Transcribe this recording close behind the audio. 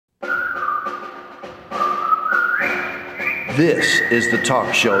This is the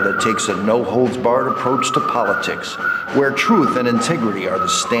talk show that takes a no-holds-barred approach to politics, where truth and integrity are the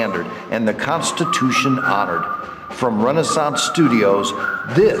standard and the Constitution honored. From Renaissance Studios,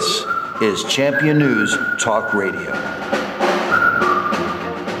 this is Champion News Talk Radio.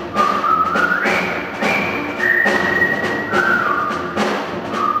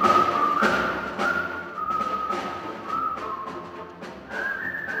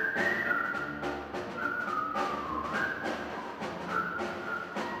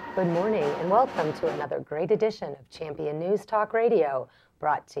 Good morning and welcome to another great edition of Champion News Talk Radio,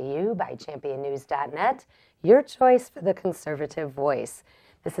 brought to you by championnews.net, your choice for the conservative voice.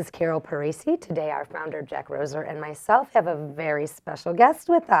 This is Ann Parisi. Today our founder Jack Roser and myself have a very special guest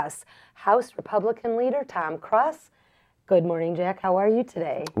with us, House Republican leader Tom Cross. Good morning, Jack. How are you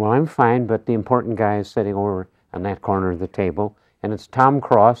today? Well, I'm fine, but the important guy is sitting over on that corner of the table, and it's Tom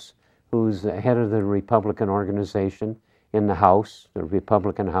Cross, who's the head of the Republican organization in the House, the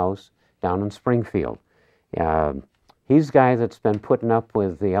Republican House, down in Springfield. He's the guy that's been putting up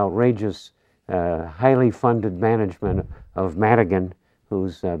with the outrageous, highly funded management of Madigan,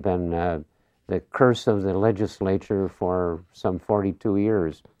 who's been the curse of the legislature for some 42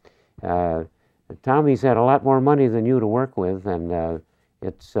 years. Tommy's had a lot more money than you to work with, and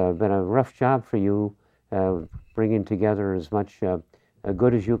it's been a rough job for you bringing together as much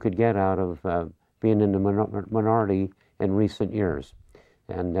good as you could get out of being in the minority in recent years.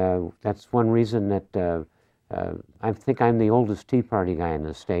 And that's one reason that I think I'm the oldest Tea Party guy in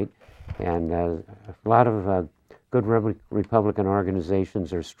the state, and a lot of good Republican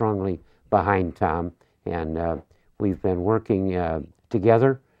organizations are strongly behind Tom, and we've been working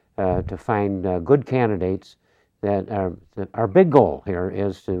together to find good candidates. That our big goal here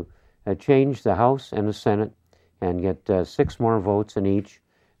is to change the House and the Senate and get 6 more votes in each.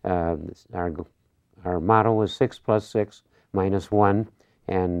 Our motto is 6 + 6 - 1,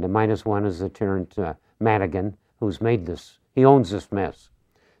 and the -1 is the turn to Madigan, who's made this. He owns this mess.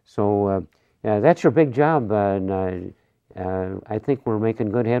 So that's your big job, and I think we're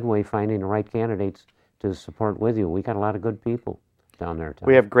making good headway finding the right candidates to support with you. We got a lot of good people down there, Tom.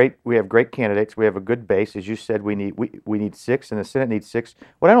 We have great candidates. We have a good base. As you said, we need 6, and the Senate needs 6.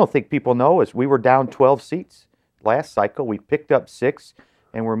 What I don't think people know is we were down 12 seats last cycle. We picked up 6,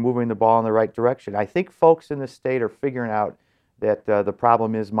 and we're moving the ball in the right direction. I think folks in the state are figuring out that the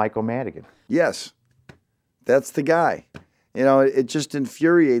problem is Michael Madigan. Yes, that's the guy. You know, it just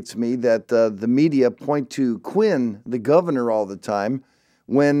infuriates me that the media point to Quinn, the governor, all the time,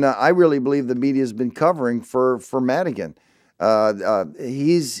 when I really believe the media has been covering for Madigan.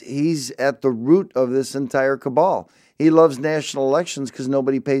 He's at the root of this entire cabal. He loves national elections because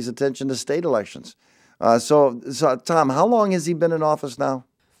nobody pays attention to state elections. So, Tom, how long has he been in office now?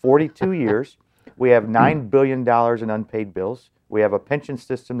 42 years. We have $9 billion in unpaid bills. We have a pension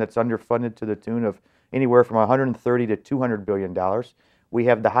system that's underfunded to the tune of anywhere from $130 to $200 billion. We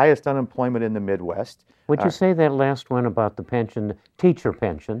have the highest unemployment in the Midwest. Would you say that last one about the pension, teacher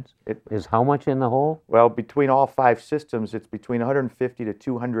pensions, is how much in the hole? Well, between all 5 systems, it's between $150 to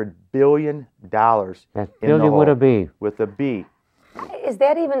 $200 billion That's in billion the hole, with a B. With a B. Is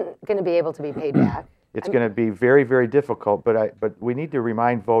that even going to be able to be paid back? It's going to be very, very difficult, but we need to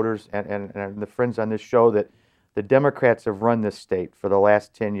remind voters and the friends on this show that the Democrats have run this state for the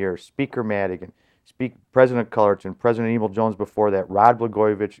last 10 years. Speaker Madigan, President Cullerton, President Emil Jones before that, Rod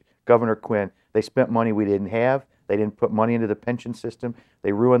Blagojevich, Governor Quinn. They spent money we didn't have. They didn't put money into the pension system.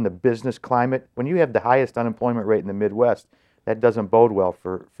 They ruined the business climate. When you have the highest unemployment rate in the Midwest, that doesn't bode well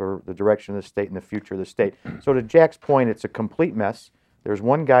for the direction of the state and the future of the state. So to Jack's point, it's a complete mess. There's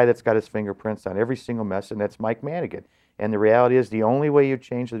one guy that's got his fingerprints on every single mess, and that's Mike Madigan. And the reality is the only way you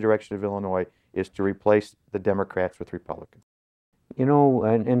change the direction of Illinois is to replace the Democrats with Republicans. You know,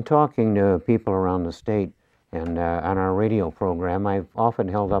 in talking to people around the state and on our radio program, I've often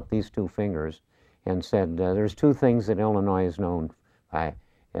held up these 2 fingers and said there's 2 things that Illinois is known by.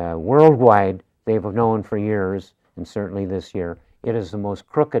 Worldwide, they've known for years, and certainly this year, it is the most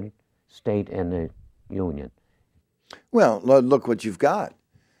crooked state in the Union. Well, look what you've got.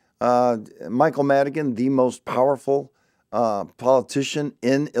 Michael Madigan, the most powerful politician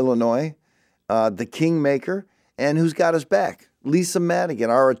in Illinois, the kingmaker, and who's got his back? Lisa Madigan,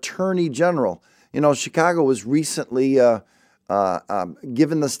 our Attorney General. You know, Chicago was recently given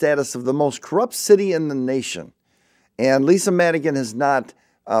the status of the most corrupt city in the nation. And Lisa Madigan has not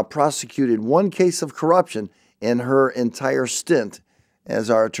prosecuted one case of corruption in her entire stint as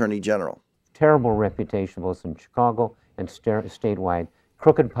our Attorney General. Terrible reputation both in Chicago and statewide.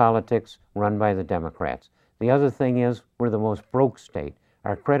 Crooked politics run by the Democrats. The other thing is we're the most broke state.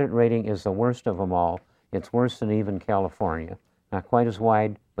 Our credit rating is the worst of them all. It's worse than even California. Not quite as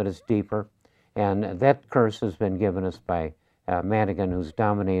wide, but it's deeper. And that curse has been given us by Madigan, who's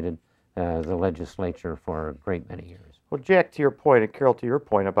dominated the legislature for a great many years. Well, Jack, to your point, and Carol, to your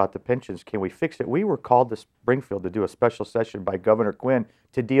point about the pensions, can we fix it? We were called to Springfield to do a special session by Governor Quinn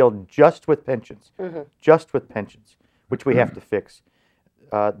to deal just with pensions, just with pensions, which we have to fix.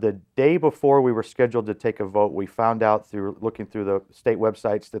 The day before we were scheduled to take a vote, we found out through looking through the state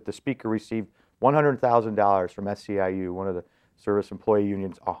websites that the speaker received $100,000 from SEIU, one of the service employee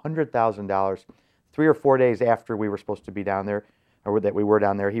unions, $100,000. 3 or 4 days after we were supposed to be down there, or that we were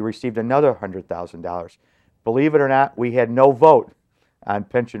down there, he received another $100,000. Believe it or not, we had no vote on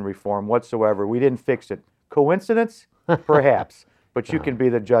pension reform whatsoever. We didn't fix it. Coincidence? Perhaps. But you can be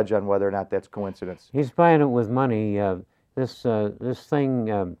the judge on whether or not that's coincidence. He's buying it with money. This thing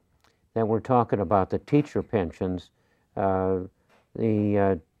that we're talking about, the teacher pensions, the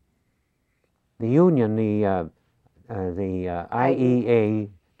union, the IEA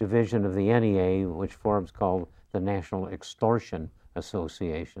division of the NEA, which Forbes called the National Extortion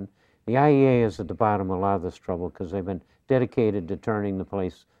Association. The IEA is at the bottom of a lot of this trouble because they've been dedicated to turning the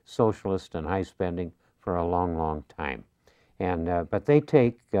place socialist and high spending for a long, long time. And but they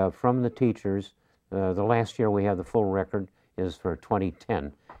take from the teachers. The last year we have the full record is for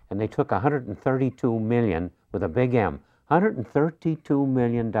 2010, and they took $132 million with a big M, $132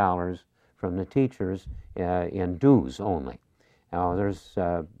 million from the teachers in dues only. Now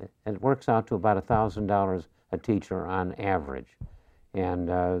it works out to about $1,000 a teacher on average. And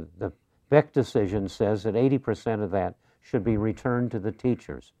the Beck decision says that 80% of that should be returned to the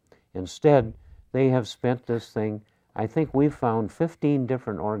teachers. Instead, they have spent this thing. I think we've found 15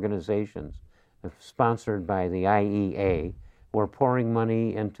 different organizations sponsored by the IEA were pouring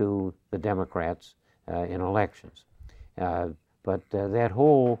money into the Democrats in elections. But that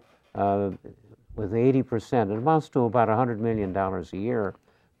whole, with 80%, it amounts to about $100 million a year,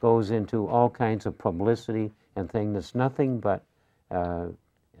 goes into all kinds of publicity and things that's nothing but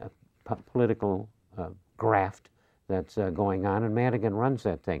political graft that's going on, and Madigan runs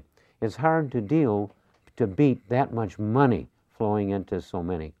that thing. It's hard to beat that much money flowing into so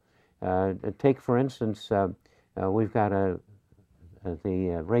many. Take, for instance, we've got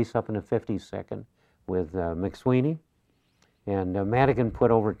the race up in the 52nd with McSweeney, and Madigan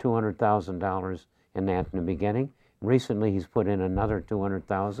put over $200,000 in that in the beginning. Recently, he's put in another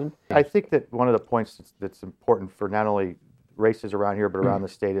 $200,000. I think that one of the points that's important for not only races around here but around the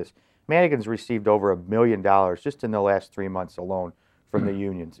state is Madigan's received over $1 million just in the last 3 months alone from the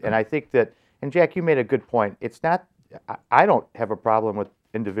unions. And I think that, and Jack, you made a good point. It's not, I don't have a problem with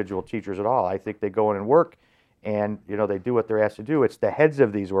individual teachers at all. I think they go in and work and, you know, they do what they're asked to do. It's the heads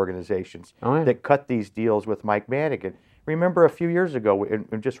of these organizations that cut these deals with Mike Madigan. Remember a few years ago,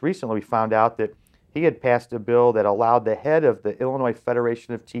 and just recently we found out that he had passed a bill that allowed the head of the Illinois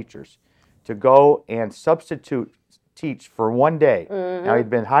Federation of Teachers to go and substitute teach for 1 day. Now, he'd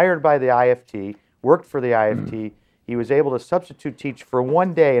been hired by the IFT, worked for the IFT. He was able to substitute teach for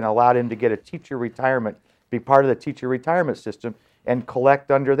 1 day and allowed him to get a teacher retirement, be part of the teacher retirement system, and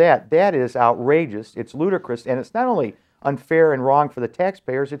collect under that. That is outrageous. It's ludicrous. And it's not only unfair and wrong for the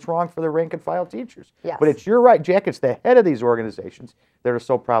taxpayers, it's wrong for the rank and file teachers. Yes. But you're right, Jack, it's the head of these organizations that are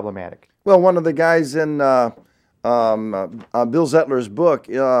so problematic. Well, one of the guys in Bill Zettler's book,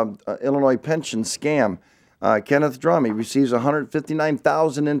 Illinois Pension Scam, Kenneth Drum, he receives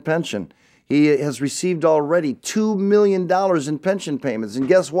 $159,000 in pension. He has received already $2 million in pension payments. And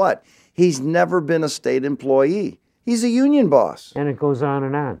guess what? He's never been a state employee. He's a union boss. And it goes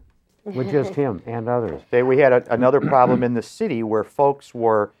on with just him and others. We had another problem in the city where folks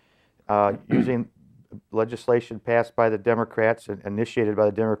were using legislation passed by the Democrats and initiated by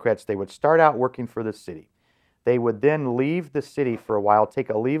the Democrats. They would start out working for the city. They would then leave the city for a while, take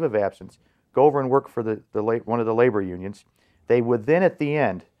a leave of absence, go over and work for one of the labor unions. They would then at the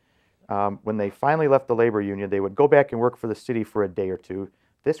end, when they finally left the labor union, they would go back and work for the city for a day or two.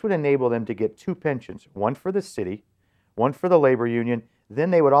 This would enable them to get 2 pensions, one for the city, one for the labor union. Then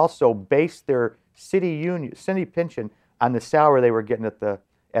they would also base their city pension on the salary they were getting at the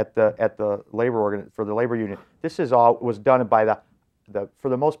labor union. This is all was done by for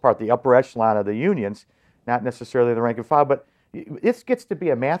the most part, the upper echelon of the unions, not necessarily the rank and file. But this gets to be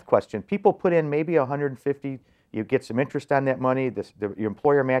a math question. People put in maybe $150. You get some interest on that money. Your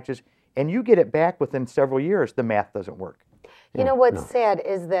employer matches, and you get it back within several years. The math doesn't work. You know what's sad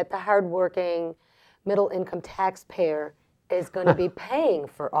is that the hardworking middle-income taxpayer is going to be paying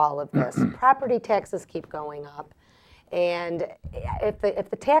for all of this. Property taxes keep going up, And if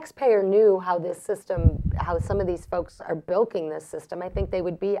the taxpayer knew how this system, how some of these folks are bilking this system, I think they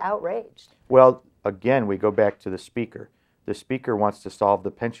would be outraged. Well, again, we go back to the speaker. The speaker wants to solve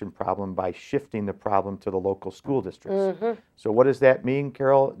the pension problem by shifting the problem to the local school districts. So what does that mean,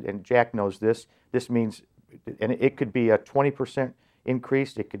 Carol? And Jack knows this. This means, and it could be a 20%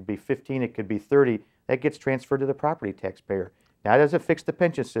 increase, it could be 15, it could be 30. That gets transferred to the property taxpayer. Now, it doesn't fix the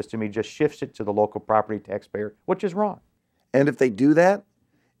pension system. He just shifts it to the local property taxpayer, which is wrong. And if they do that,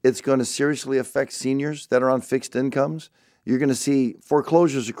 it's going to seriously affect seniors that are on fixed incomes. You're going to see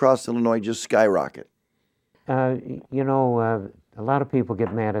foreclosures across Illinois just skyrocket. You know, a lot of people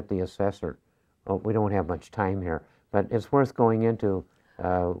get mad at the assessor. Oh, we don't have much time here, but it's worth going into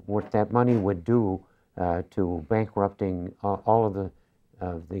what that money would do to bankrupting all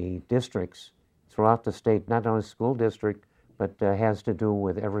of the districts throughout the state, not only school district, but has to do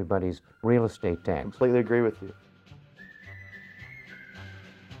with everybody's real estate tax. Completely agree with you.